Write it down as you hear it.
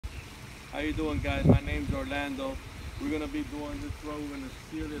How you doing, guys? My name's Orlando. We're gonna be doing this road. We're gonna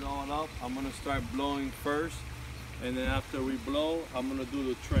seal it all up. I'm gonna start blowing first, and then after we blow, I'm gonna do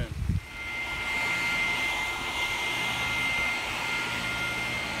the trim.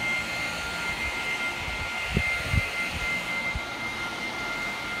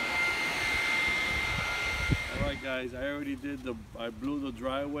 All right, guys. I blew the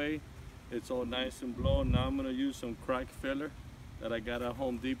driveway. It's all nice and blown. Now I'm gonna use some crack filler that I got at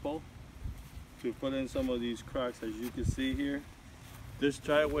Home Depot to put in some of these cracks. As you can see here, this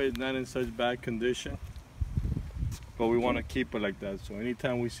driveway is not in such bad condition, but we want to keep it like that. So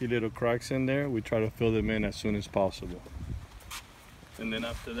anytime we see little cracks in there, we try to fill them in as soon as possible. And then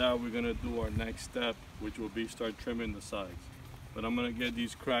after that, we're gonna do our next step, which will be start trimming the sides. But I'm gonna get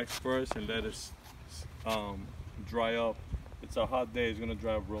these cracks first and let it dry up. It's a hot day, it's gonna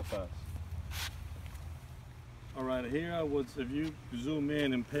dry up real fast. All right, here if you zoom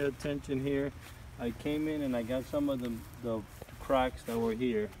in and pay attention here, I came in and I got some of the cracks that were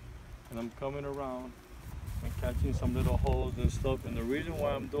here, and I'm coming around and catching some little holes and stuff. And the reason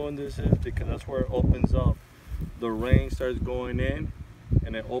why I'm doing this is because that's where it opens up. The rain starts going in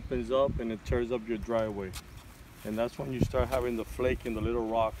and it opens up and it tears up your driveway. And that's when you start having the flake and the little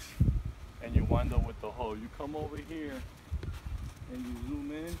rocks, and you wind up with the hole. You come over here and you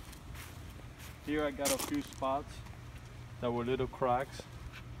zoom in. Here I got a few spots that were little cracks.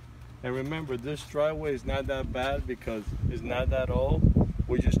 And remember, this driveway is not that bad because it's not that old.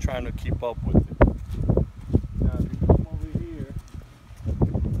 We're just trying to keep up with it. Now if you come over here, I'll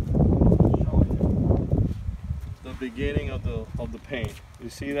show you the beginning of the paint. You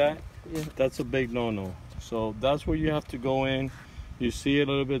see that? Yeah. That's a big no-no. So that's where you have to go in. You see it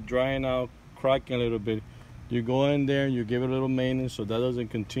a little bit drying out, cracking a little bit. You go in there and you give it a little maintenance so that doesn't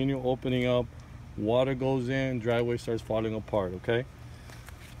continue opening up. Water goes in, driveway starts falling apart, okay?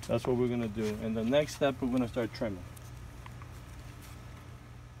 That's what we're gonna do. And the next step, we're gonna start trimming.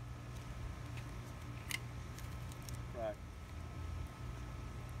 Right.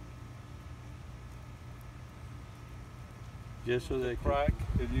 Just so the crack,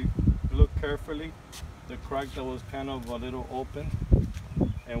 if you look carefully, the crack that was kind of a little open,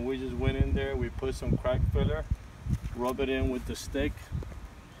 and we just went in there, we put some crack filler, rub it in with the stick,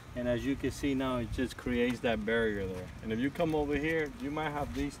 and as you can see now, it just creates that barrier there. And if you come over here, you might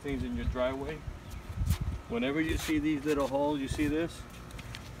have these things in your driveway. Whenever you see these little holes, you see this?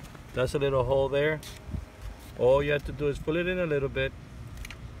 That's a little hole there. All you have to do is pull it in a little bit,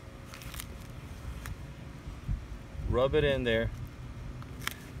 rub it in there,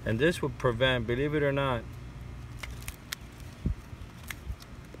 and this will prevent, believe it or not,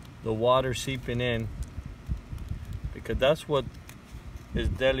 the water seeping in, because that's what is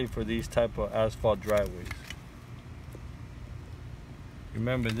deadly for these type of asphalt driveways.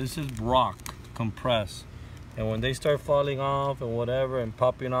 Remember, this is rock compressed, and when they start falling off and whatever and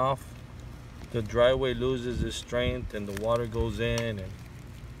popping off, the driveway loses its strength and the water goes in, and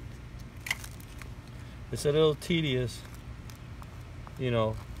it's a little tedious, you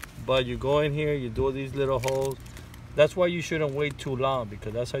know, but you go in here, you do these little holes. That's why you shouldn't wait too long,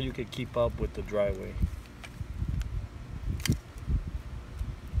 because that's how you can keep up with the driveway.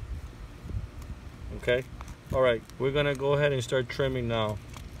 Okay, all right, we're gonna go ahead and start trimming now.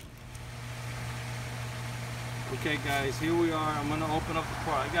 Okay guys, here we are. I'm gonna open up the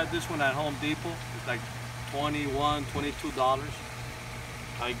part. I got this one at Home Depot. It's like $21, $22.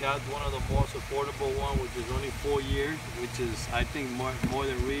 I got one of the most affordable one, which is only 4 years, which is, I think, more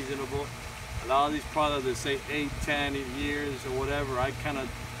than reasonable. A lot of these products that say 8, 10 years or whatever,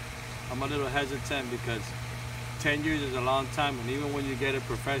 I'm a little hesitant, because 10 years is a long time, and even when you get it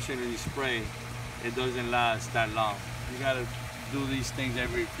professionally sprayed, it doesn't last that long. You gotta do these things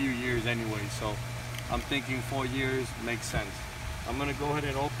every few years anyway, so I'm thinking 4 years makes sense. I'm gonna go ahead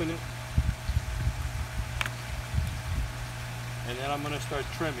and open it, and then I'm gonna start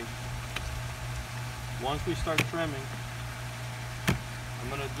trimming. Once we start trimming, I'm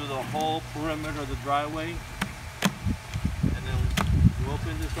gonna do the whole perimeter of the driveway, and then you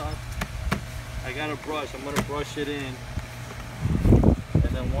open this up. I got a brush, I'm gonna brush it in,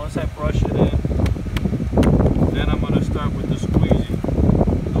 and then once I brush it in, then I'm gonna start with the squeegee,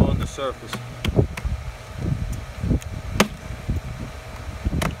 on the surface.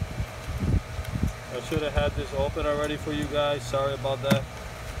 I should have had this open already for you guys, sorry about that.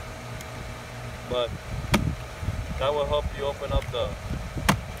 But that will help you open up the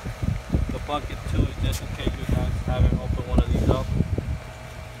bucket too, just in case you guys haven't opened one of these up.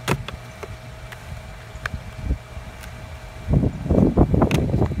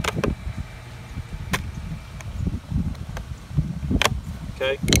 Okay.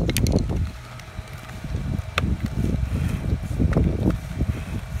 okay?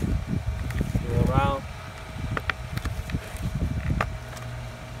 Go around.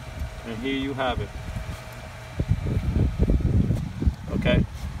 And here you have it. Okay?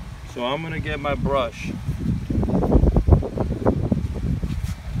 So I'm gonna get my brush.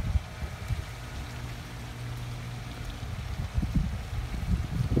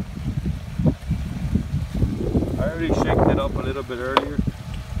 I already shaked it up a little bit earlier.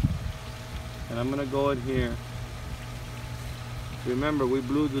 And I'm gonna go in here. Remember, we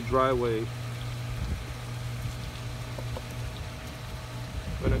blew the driveway.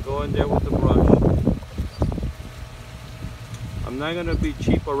 I'm gonna go in there with the brush. I'm not gonna be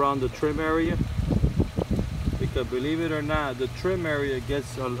cheap around the trim area, because believe it or not, the trim area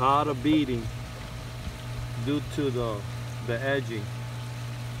gets a lot of beating due to the edging.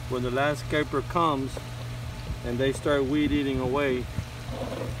 When the landscaper comes and they start weed eating away,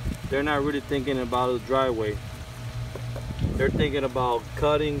 they're not really thinking about the driveway. They're thinking about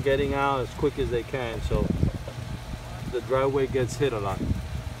cutting, getting out as quick as they can, so the driveway gets hit a lot.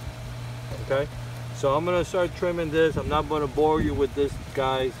 Okay, so I'm gonna start trimming this. I'm not gonna bore you with this,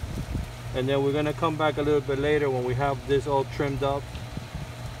 guys, and then we're gonna come back a little bit later when we have this all trimmed up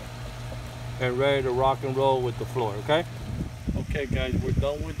and ready to rock and roll with the floor. Okay. Okay guys, we're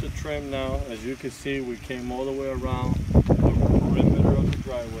done with the trim now. As you can see, we came all the way around the perimeter of the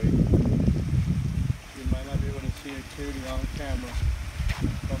driveway. You might not be able to see it clearly on camera.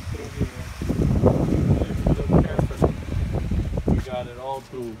 Come through here. If you look carefully, we got it all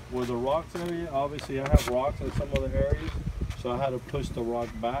through. Where the rocks area, obviously I have rocks in some other areas, so I had to push the rock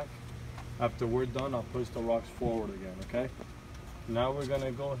back. After we're done, I'll push the rocks forward again, okay? Now we're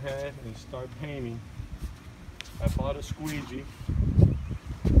gonna go ahead and start painting. I bought a squeegee,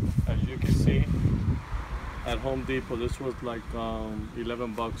 as you can see, at Home Depot. This was like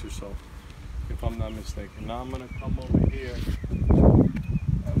 11 bucks or so, if I'm not mistaken. Now I'm gonna come over here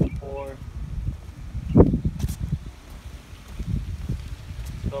and pour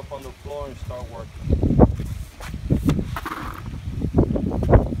stuff on the floor and start working.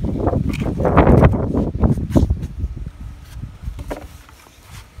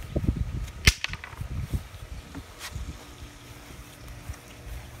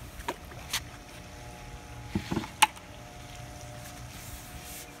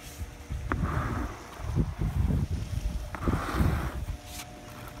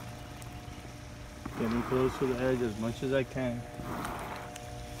 Getting close to the edge as much as I can.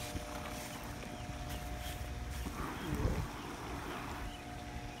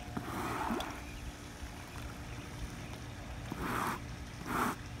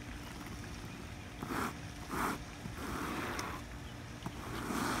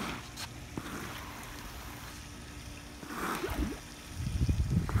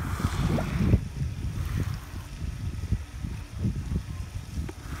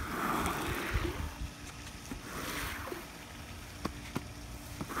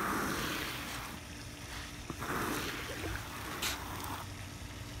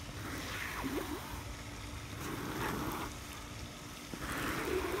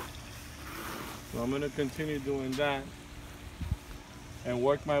 So I'm going to continue doing that and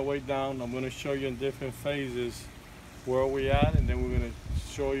work my way down. I'm going to show you in different phases where we at, and then we're going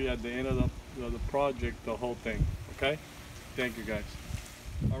to show you at the end of the project the whole thing. Okay? Thank you guys.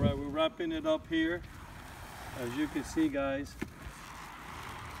 All right, we're wrapping it up here. As you can see, guys,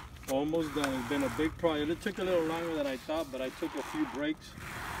 almost done. It's been a big project. It took a little longer than I thought, but I took a few breaks,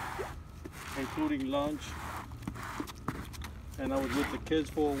 including lunch. And I was with the kids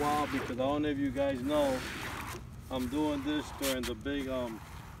for a while because I don't know if you guys know, I'm doing this during the big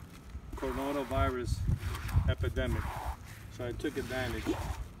coronavirus epidemic. So I took advantage.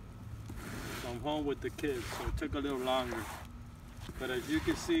 So I'm home with the kids, so it took a little longer. But as you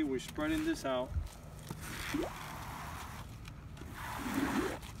can see, we're spreading this out.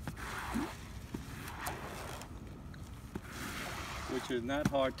 Which is not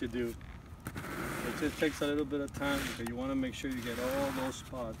hard to do. It just takes a little bit of time because you want to make sure you get all those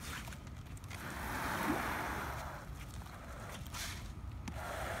spots.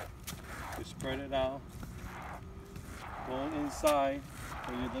 You spread it out, going inside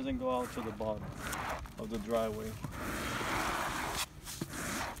so it doesn't go out to the bottom of the driveway.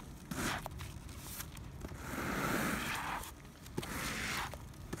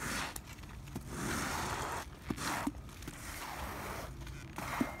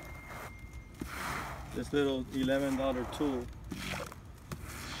 This little $11 tool,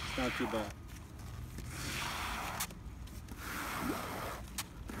 it's not too bad.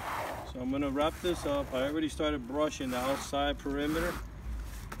 So I'm going to wrap this up. I already started brushing the outside perimeter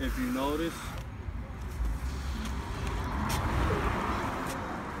if you notice,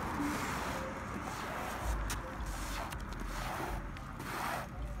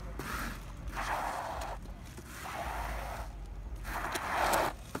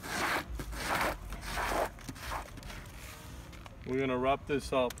 we're gonna wrap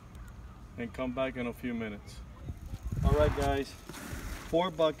this up and come back in a few minutes. All right, guys,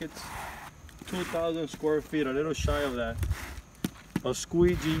 4 buckets, 2,000 square feet, a little shy of that. A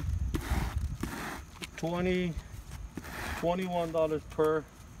squeegee, $21 per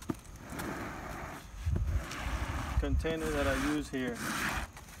container that I use here,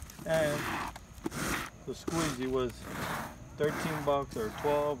 and the squeegee was 13 bucks or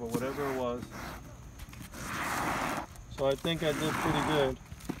 12 or whatever it was. So I think I did pretty good.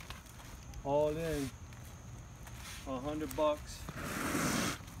 All in, 100 bucks.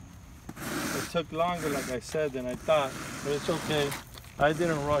 It took longer, like I said, than I thought, but it's okay. I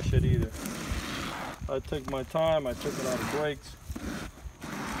didn't rush it either. I took my time, I took a lot of breaks,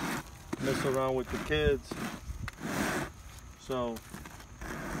 messed around with the kids. So,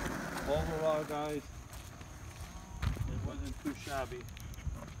 overall, guys, it wasn't too shabby.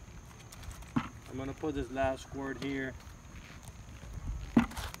 I'm gonna put this last squirt here,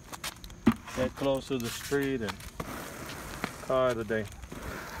 get close to the street, and call it a day.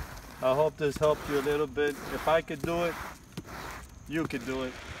 I hope this helped you a little bit. If I could do it, you could do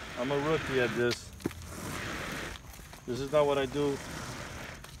it. I'm a rookie at this. This is not what I do.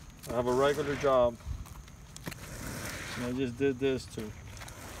 I have a regular job. And I just did this to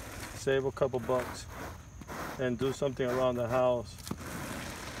save a couple bucks and do something around the house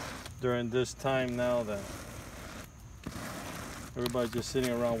during this time now that everybody's just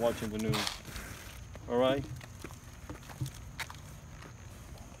sitting around watching the news. All right?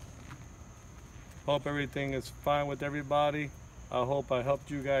 Hope everything is fine with everybody. I hope I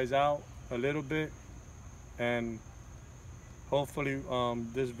helped you guys out a little bit, and hopefully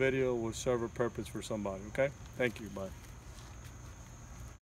this video will serve a purpose for somebody. Okay? Thank you. Bye.